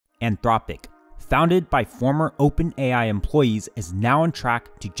Anthropic, founded by former OpenAI employees, is now on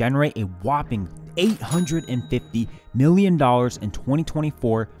track to generate a whopping $850 million in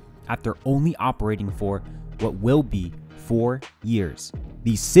 2024 after only operating for what will be 4 years.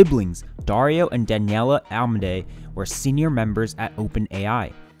 These siblings, Dario and Daniela Amodei, were senior members at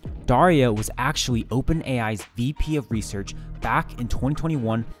OpenAI. Dario was actually OpenAI's VP of Research back in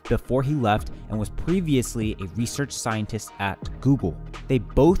 2021 before he left and was previously a research scientist at Google. They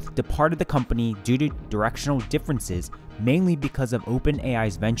both departed the company due to directional differences, mainly because of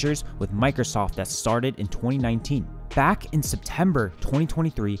OpenAI's ventures with Microsoft that started in 2019. Back in September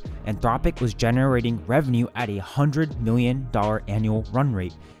 2023, Anthropic was generating revenue at a $100 million annual run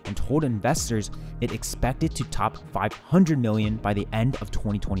rate and told investors it expected to top $500 million by the end of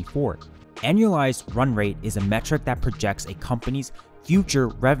 2024. Annualized run rate is a metric that projects a company's future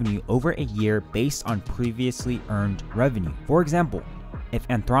revenue over a year based on previously earned revenue. For example, if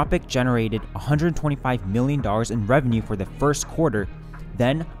Anthropic generated $125 million in revenue for the first quarter,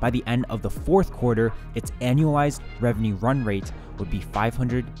 then by the end of the fourth quarter, its annualized revenue run rate would be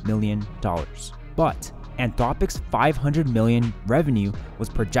 $500 million. But Anthropic's $500 million revenue was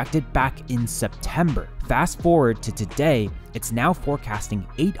projected back in September. Fast forward to today, it's now forecasting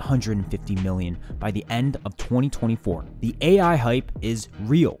 $850 million by the end of 2024. The AI hype is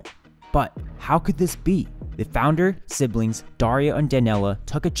real. But how could this be? The founder siblings, Dario and Daniela,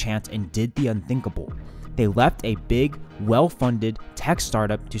 took a chance and did the unthinkable. They left a big, well-funded tech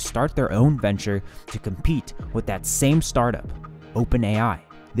startup to start their own venture to compete with that same startup, OpenAI.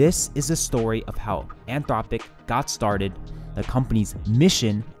 This is a story of how Anthropic got started, the company's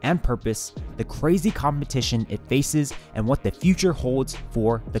mission and purpose, the crazy competition it faces, and what the future holds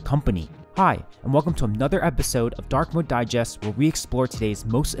for the company. Hi, and welcome to another episode of Dark Mode Digest, where we explore today's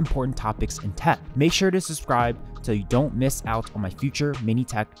most important topics in tech. Make sure to subscribe so you don't miss out on my future mini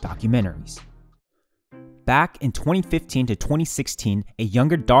tech documentaries. Back in 2015 to 2016, a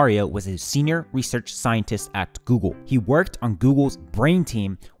younger Dario was a senior research scientist at Google. He worked on Google's Brain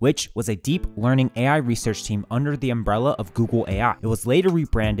team, which was a deep learning AI research team under the umbrella of Google AI. It was later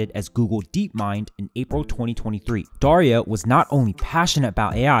rebranded as Google DeepMind in April 2023. Dario was not only passionate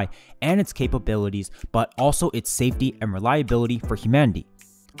about AI and its capabilities, but also its safety and reliability for humanity.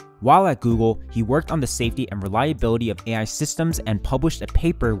 While at Google, he worked on the safety and reliability of AI systems and published a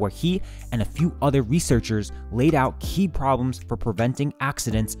paper where he and a few other researchers laid out key problems for preventing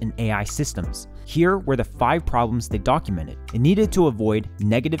accidents in AI systems. Here were the 5 problems they documented. It needed to avoid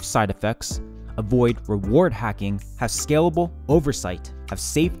negative side effects, avoid reward hacking, have scalable oversight, have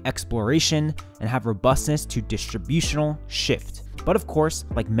safe exploration, and have robustness to distributional shift. But of course,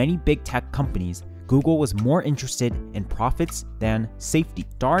 like many big tech companies, Google was more interested in profits than safety.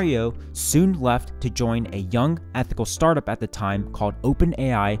 Dario soon left to join a young ethical startup at the time called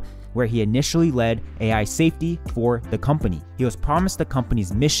OpenAI, where he initially led AI safety for the company. He was promised the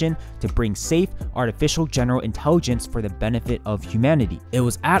company's mission to bring safe artificial general intelligence for the benefit of humanity. It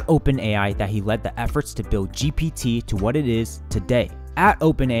was at OpenAI that he led the efforts to build GPT to what it is today. At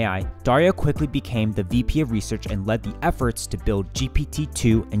OpenAI, Dario quickly became the VP of Research and led the efforts to build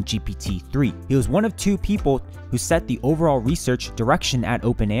GPT-2 and GPT-3. He was one of 2 people who set the overall research direction at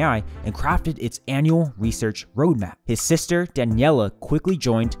OpenAI and crafted its annual research roadmap. His sister, Daniela, quickly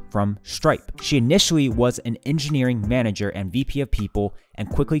joined from Stripe. She initially was an engineering manager and VP of People and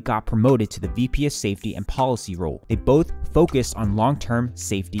quickly got promoted to the VP of Safety and Policy role. They both focused on long-term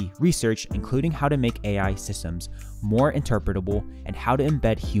safety research, including how to make AI systems more interpretable and how to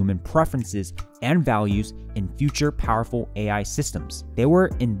embed human preferences and values in future powerful AI systems. They were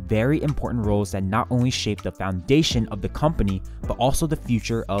in very important roles that not only shaped the foundation of the company, but also the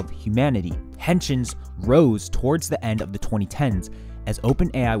future of humanity. Tensions rose towards the end of the 2010s as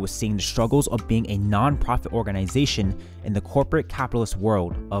OpenAI was seeing the struggles of being a non-profit organization in the corporate capitalist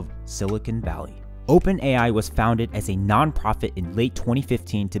world of Silicon Valley. OpenAI was founded as a non-profit in late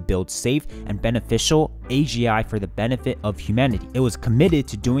 2015 to build safe and beneficial AGI for the benefit of humanity. It was committed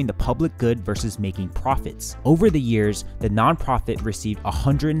to doing the public good versus making profits. Over the years, the non-profit received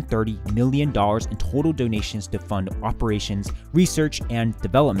 $130 million in total donations to fund operations, research, and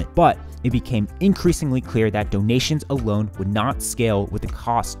development, but it became increasingly clear that donations alone would not scale with the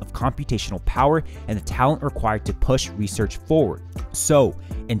cost of computational power and the talent required to push research forward. So,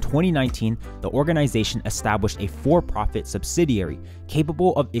 in 2019, the organization established a for-profit subsidiary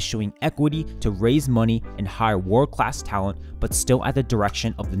capable of issuing equity to raise money and hire world-class talent, but still at the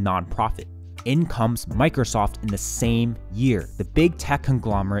direction of the nonprofit. In comes Microsoft in the same year. The big tech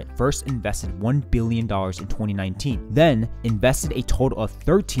conglomerate first invested $1 billion in 2019, then invested a total of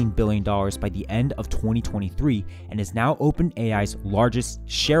 $13 billion by the end of 2023, and is now OpenAI's largest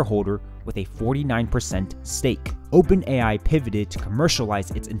shareholder with a 49% stake. OpenAI pivoted to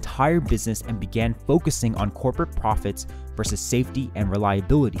commercialize its entire business and began focusing on corporate profits versus safety and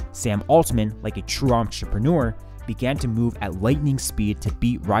reliability. Sam Altman, like a true entrepreneur, began to move at lightning speed to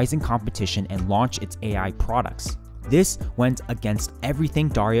beat rising competition and launch its AI products. This went against everything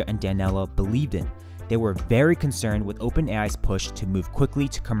Dario and Daniela believed in. They were very concerned with OpenAI's push to move quickly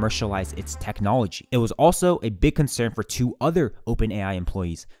to commercialize its technology. It was also a big concern for two other OpenAI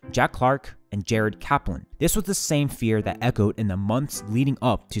employees, Jack Clark and Jared Kaplan. This was the same fear that echoed in the months leading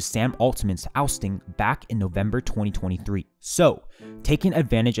up to Sam Altman's ousting back in November 2023. So, taking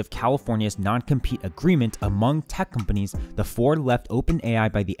advantage of California's non-compete agreement among tech companies, the four left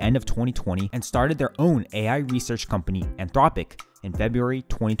OpenAI by the end of 2020 and started their own AI research company, Anthropic, in February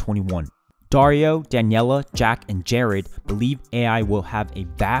 2021. Dario, Daniela, Jack, and Jared believe AI will have a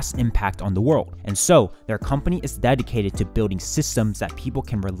vast impact on the world, and so their company is dedicated to building systems that people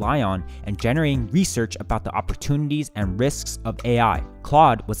can rely on and generating research about the opportunities and risks of AI.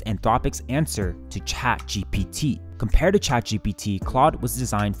 Claude was Anthropic's answer to ChatGPT. Compared to ChatGPT, Claude was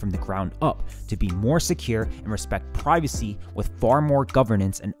designed from the ground up to be more secure and respect privacy with far more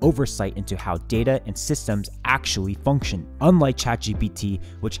governance and oversight into how data and systems actually function. Unlike ChatGPT,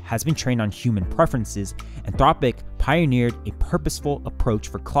 which has been trained on human preferences, Anthropic pioneered a purposeful approach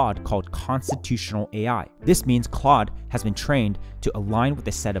for Claude called constitutional AI. This means Claude has been trained to align with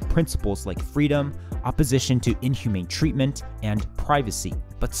a set of principles like freedom, opposition to inhumane treatment, and privacy.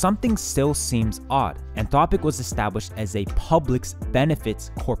 But something still seems odd. Anthropic was established as a public benefits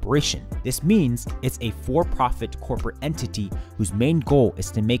corporation. This means it's a for-profit corporate entity whose main goal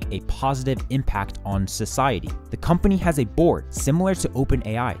is to make a positive impact on society. The company has a board similar to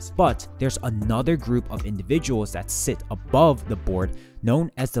OpenAI's, but there's another group of individuals that sit above the board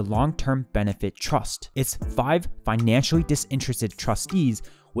known as the Long-Term Benefit Trust. It's 5 financially disinterested trustees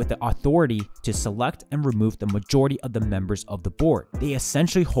with the authority to select and remove the majority of the members of the board. They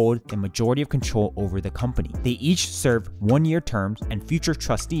essentially hold the majority of control over the company. They each serve 1-year terms, and future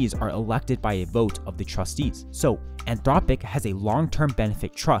trustees are elected by a vote of the trustees. So, Anthropic has a long-term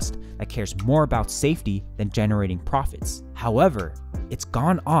benefit trust that cares more about safety than generating profits. However, it's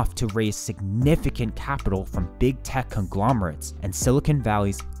gone off to raise significant capital from big tech conglomerates and Silicon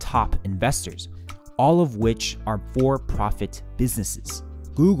Valley's top investors, all of which are for-profit businesses.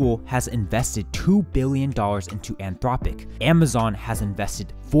 Google has invested $2 billion into Anthropic. Amazon has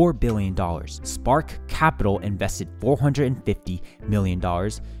invested $4 billion. Spark Capital invested $450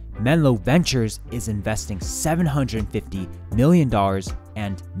 million. Menlo Ventures is investing $750 million,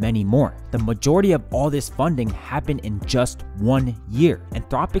 and many more. The majority of all this funding happened in just 1 year.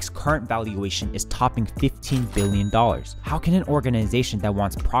 Anthropic's current valuation is topping $15 billion. How can an organization that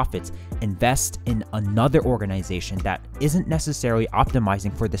wants profits invest in another organization that isn't necessarily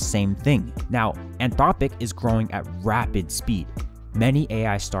optimizing for the same thing? Now, Anthropic is growing at rapid speed. Many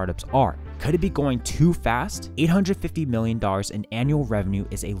AI startups are. Could it be going too fast? $850 million in annual revenue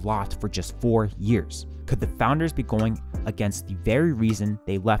is a lot for just 4 years. Could the founders be going against the very reason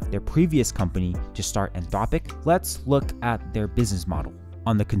they left their previous company to start Anthropic? Let's look at their business model.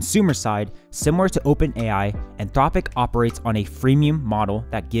 On the consumer side, similar to OpenAI, Anthropic operates on a freemium model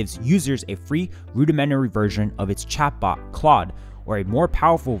that gives users a free rudimentary version of its chatbot, Claude, or a more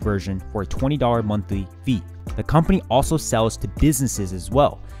powerful version for a $20 monthly fee. The company also sells to businesses as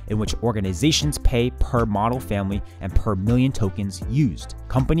well, in which organizations pay per model family and per million tokens used.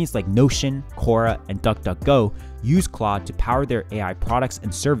 Companies like Notion, Quora, and DuckDuckGo use Claude to power their AI products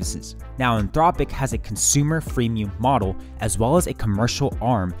and services. Now, Anthropic has a consumer freemium model as well as a commercial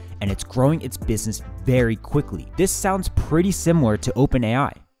arm, and it's growing its business very quickly. This sounds pretty similar to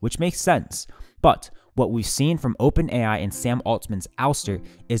OpenAI, which makes sense. But what we've seen from OpenAI and Sam Altman's ouster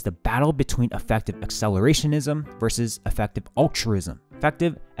is the battle between effective accelerationism versus effective altruism.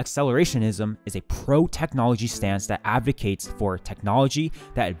 Effective accelerationism is a pro-technology stance that advocates for technology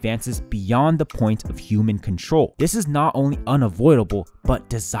that advances beyond the point of human control. This is not only unavoidable, but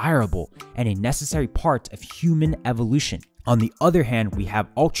desirable and a necessary part of human evolution. On the other hand, we have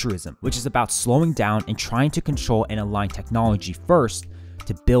altruism, which is about slowing down and trying to control and align technology first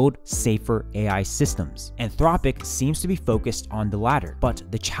to build safer AI systems. Anthropic seems to be focused on the latter, but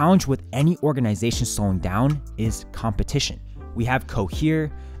the challenge with any organization slowing down is competition. We have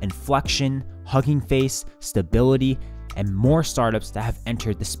Cohere, Inflection, Hugging Face, Stability, and more startups that have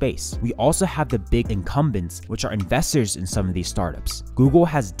entered the space. We also have the big incumbents, which are investors in some of these startups. Google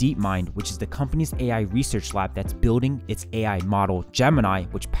has DeepMind, which is the company's AI research lab that's building its AI model Gemini,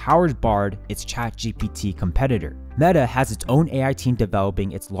 which powers Bard, its ChatGPT competitor. Meta has its own AI team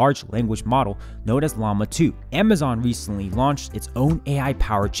developing its large language model known as Llama 2. Amazon recently launched its own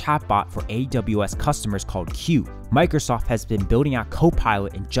AI-powered chatbot for AWS customers called Q. Microsoft has been building out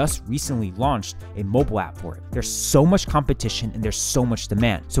Copilot and just recently launched a mobile app for it. There's so much competition and there's so much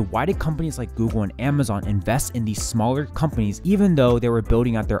demand. So why did companies like Google and Amazon invest in these smaller companies even though they were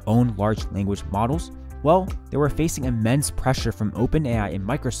building out their own large language models? Well, they were facing immense pressure from OpenAI and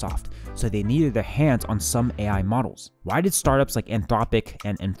Microsoft, so they needed their hands on some AI models. Why did startups like Anthropic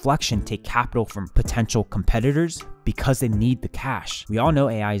and Inflection take capital from potential competitors? Because they need the cash. We all know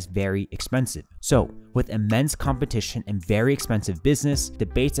AI is very expensive. So, with immense competition and very expensive business,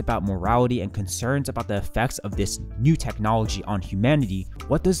 debates about morality and concerns about the effects of this new technology on humanity,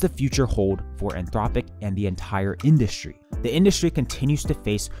 what does the future hold for Anthropic and the entire industry? The industry continues to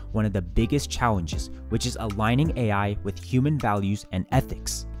face one of the biggest challenges, which is aligning AI with human values and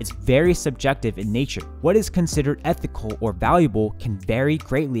ethics. It's very subjective in nature. What is considered ethical or valuable can vary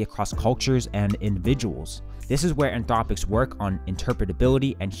greatly across cultures and individuals. This is where Anthropic's work on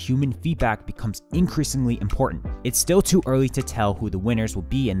interpretability and human feedback becomes increasingly important. It's still too early to tell who the winners will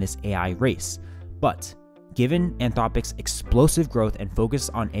be in this AI race, but given Anthropic's explosive growth and focus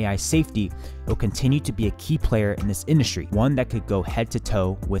on AI safety, it will continue to be a key player in this industry, one that could go head to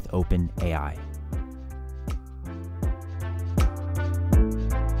toe with OpenAI.